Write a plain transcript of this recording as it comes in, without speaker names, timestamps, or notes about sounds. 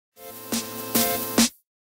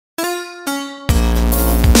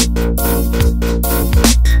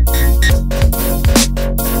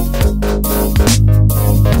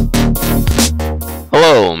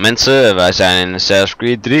mensen, wij zijn in Assassin's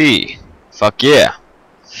Creed 3. Fuck yeah.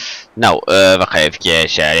 Nou, we gaan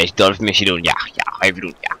eventjes deze dorpsmissie doen. Ja, even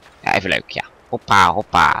doen. Ja, even leuk, ja.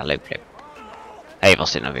 Hoppa, leuk. Hé, wat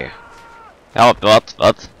is dit nou weer? Help, wat?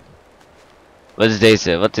 Wat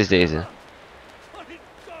is deze?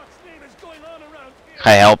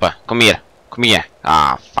 Ga je helpen? Kom hier.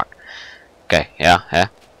 Ah, fuck. Oké, ja, hè.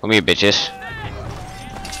 Kom hier, bitches.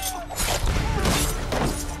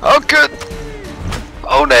 Oh, kut!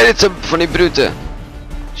 Oh nee, dit zijn van die bruten.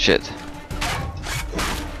 Shit.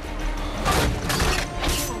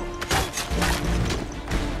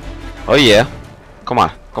 Oh yeah. Kom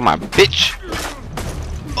maar, bitch.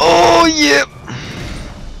 Oh yeah.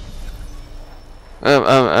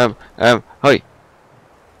 Hoi.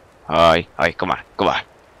 Hoi, kom maar,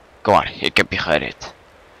 ik heb je gered.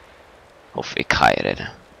 Of ik ga je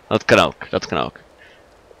redden. Dat kan ook.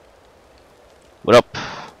 What up?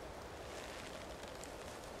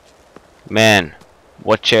 Man,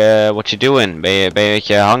 what you doing? Ben je een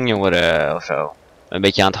beetje hangjongeren of zo? Een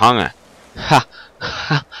beetje aan het hangen. Ha.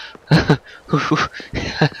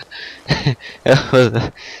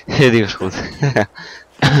 Die was goed.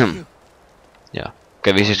 Ja.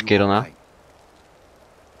 Oké, wie is deze kerel nou? I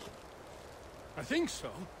think so.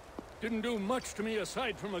 Didn't do much to me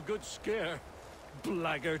aside from a good scare.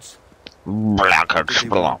 Blackguards.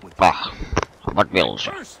 Wat wil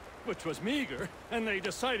ze? Which was meager, and they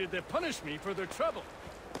decided to punish me for their trouble.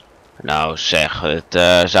 Nou zeg,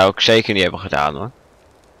 het zou ik zeker niet hebben gedaan hoor.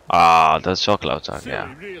 Ah, dat is wel klootzak, ja.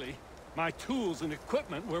 Really. My tools and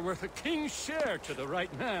equipment were worth a king's share to the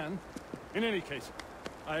right man. In any case,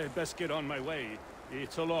 I had best get on my way.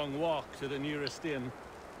 It's a long walk to the nearest inn.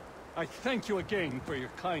 I thank you again for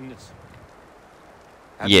your kindness.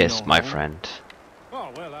 Yes, my friend. Oh,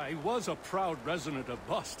 well, I was a proud resident of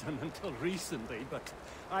Boston until recently, but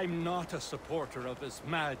I'm not a supporter of His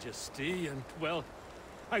Majesty, and, well,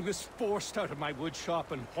 I was forced out of my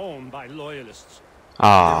woodshop and home by loyalists. There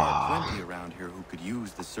are plenty around here who could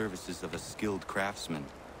use the services of a skilled craftsman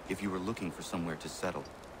if you were looking for somewhere to settle.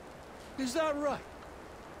 Is that right?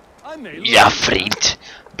 I may Ja, vriend.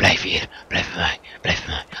 Blijf hier. Blijf bij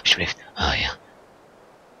mij. Alsjeblieft. Oh ja.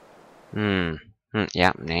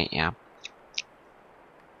 Ja, nee, ja.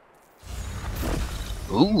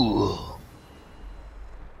 Oeh.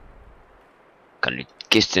 Kan nu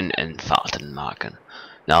kisten en vaten maken.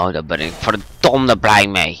 Nou, daar ben ik verdomde blij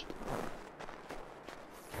mee.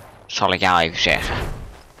 Zal ik jou even zeggen.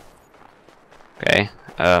 Oké,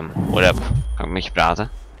 what up? Kan ik met je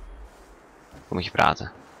praten? Kom met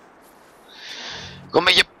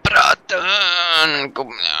je praten.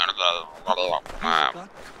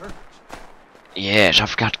 Yes,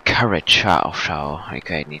 I've got courage of zo. Ik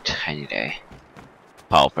weet niet, geen idee.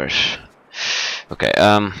 Paupers.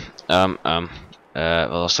 Oké, wat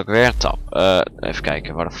was het ook weer? Tap. Even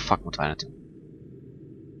kijken, waar de fuck moeten wij naartoe?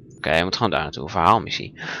 Oké, je moet gewoon daar naartoe.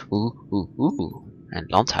 Verhaalmissie. En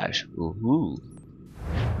landhuis.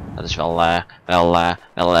 Dat is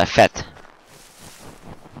wel vet.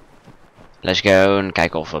 Let's go. En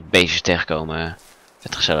kijken of we beestjes tegenkomen.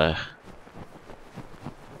 Vet gezellig.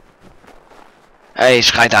 Hey,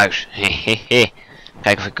 scheidhuis.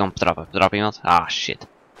 Kijk of ik kan trappen. Trap iemand? Ah, shit.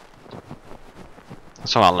 Dat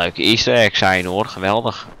zou wel een leuke easter egg zijn hoor.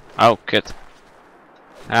 Geweldig. Oh, kut.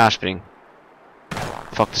 Ja, spring.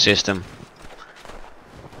 Fuck the system.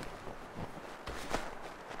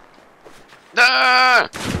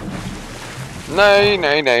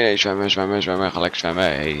 Nee. Zwemmen. Gelijk zwemmen.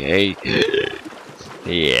 Hey.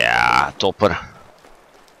 Ja, topper.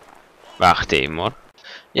 Wacht even hoor.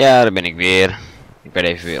 Ja, daar ben ik weer. Ik ben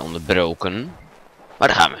even weer onderbroken. Maar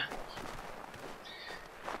daar gaan we.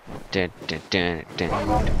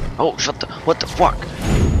 Oh, what the fuck?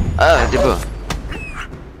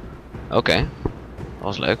 Oké. Dat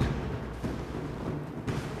was leuk.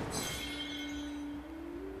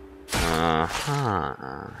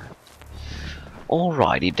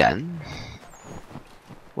 Alrighty then.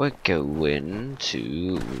 We're going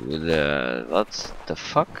to the... What the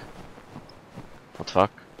fuck? What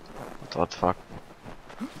fuck?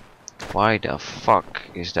 Why the fuck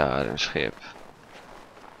is daar een schip?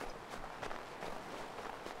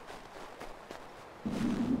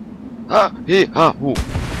 Hoe.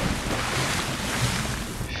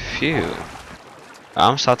 Phew.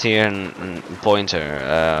 Waarom staat hier een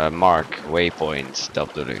pointer? Mark, waypoint,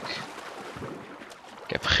 dat bedoel ik.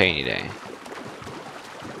 Ik heb geen idee.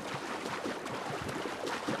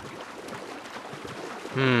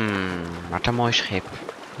 Wat een mooi schip.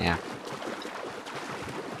 Ja.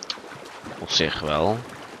 Op zich wel.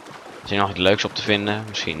 Is hier nog iets leuks op te vinden?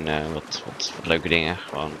 Misschien wat leuke dingen.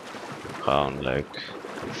 Gewoon leuk.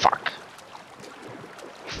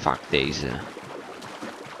 fuck deze.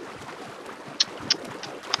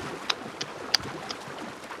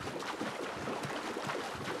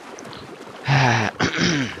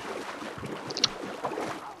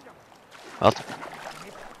 Wat?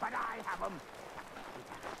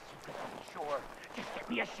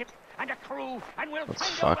 What the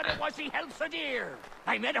fuck?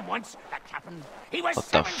 I met him once, that captain. He was What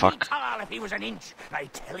the 7 fuck? feet tall if he was an inch. I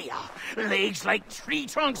tell ya, legs like tree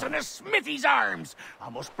trunks and a smithy's arms.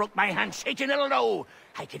 Almost broke my hand shaking it'll know.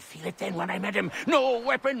 I could feel it then when I met him. No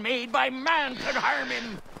weapon made by man could harm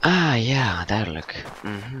him. Ah ja, duidelijk.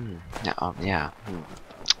 Ja, ja.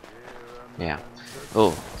 Ja.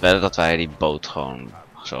 Oh, verder dat wij die boot gewoon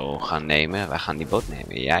zo gaan nemen. Wij gaan die boot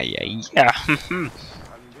nemen. Ja. Even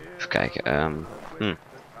kijken.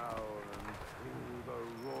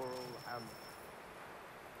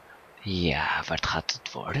 Ja, wat gaat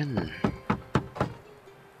het worden?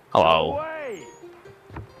 Hallo.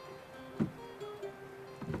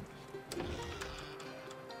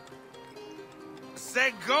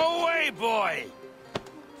 Said go away, boy. Do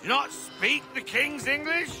you not speak the king's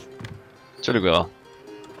English? Tuurlijk wel.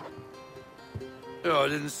 Oh, I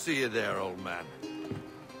didn't see you there, old man.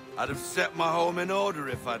 I'd have set my home in order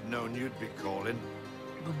if I'd known you'd be calling.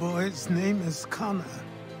 The boy's name is Connor.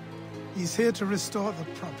 He's here to restore the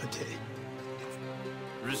property.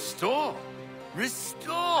 Restore?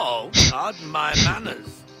 Restore? Pardon my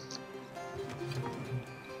manners.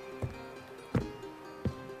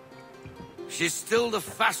 She's still the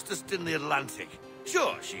fastest in the Atlantic.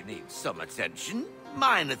 Sure, she needs some attention.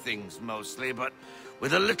 Minor things mostly, but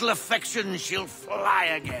with a little affection, she'll fly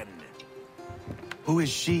again. Who is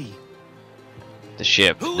she? The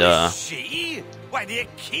ship. Who is she? Why, the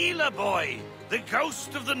Aquila boy, the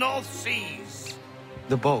ghost of the North Seas.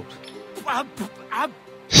 The boat. A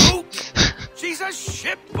boat? She's a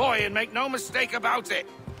ship boy, and make no mistake about it.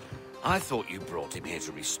 I thought you brought him here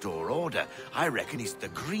to restore order. I reckon he's the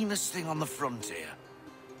greenest thing on the frontier.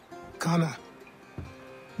 Connor,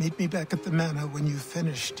 meet me back at the manor when you've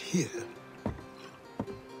finished here.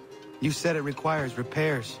 You said it requires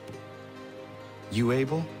repairs. You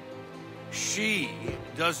able? She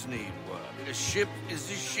does need work. A ship is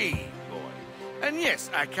a she, boy. And yes,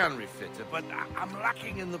 I can refit her, but I'm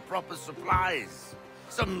lacking in the proper supplies.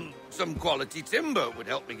 Some quality timber would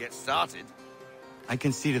help me get started. I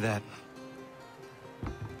can see to that.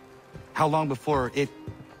 How long before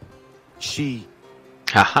she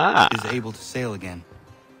Haha. is able to sail again?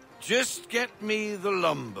 Just get me the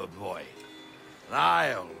lumber, boy.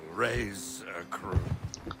 I'll raise a crew.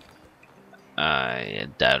 Ja,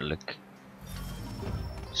 duidelijk.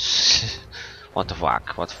 What the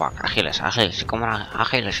fuck, what the fuck. Achilles, ik kom eraan.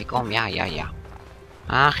 Achilles, ik kom, ja.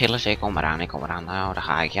 Achilles, ik kom eraan. Nou, daar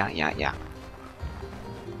ga ik, ja.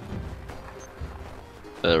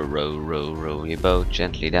 Row your boat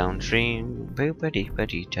gently downstream. Taddy.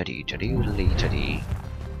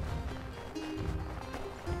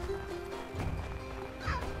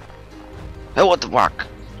 Oh, what the fuck?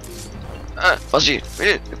 Was hier.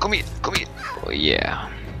 Kom hier. Oh yeah.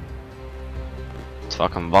 Het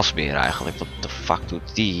fuck een wasbeer eigenlijk. Wat de fuck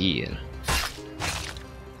doet die hier?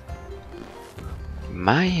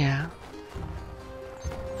 Maar ja.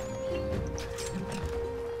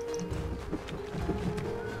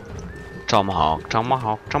 Tomahawk.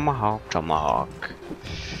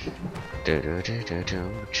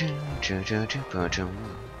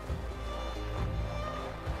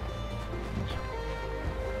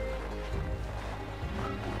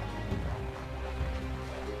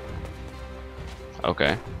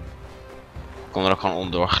 Oké. Ik kon er ook gewoon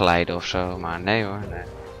onderdoor glijden of zo, maar nee hoor, nee.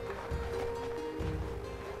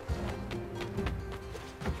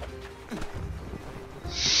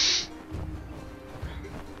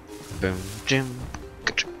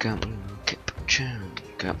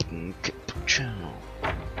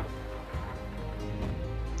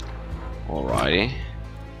 Alrighty.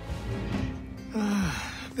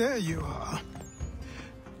 There you are.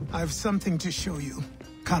 I've something to show you.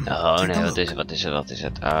 Come, Oh take nee, a wat look. is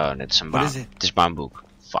het? Oh, dit is een baan. What is it? Het is maar een boek.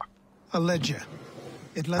 Fuck. A ledger.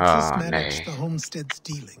 It lets us manage nee. the homestead's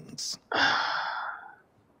dealings.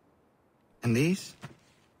 And these?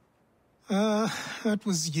 That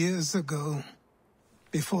was years ago.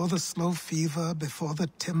 Before the slow fever, before the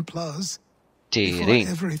Templars, before Tering.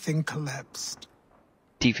 everything collapsed.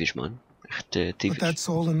 Tyfus man. Echt But tyfus. that's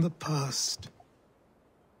all in the past.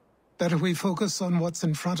 Better we focus on what's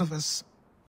in front of us.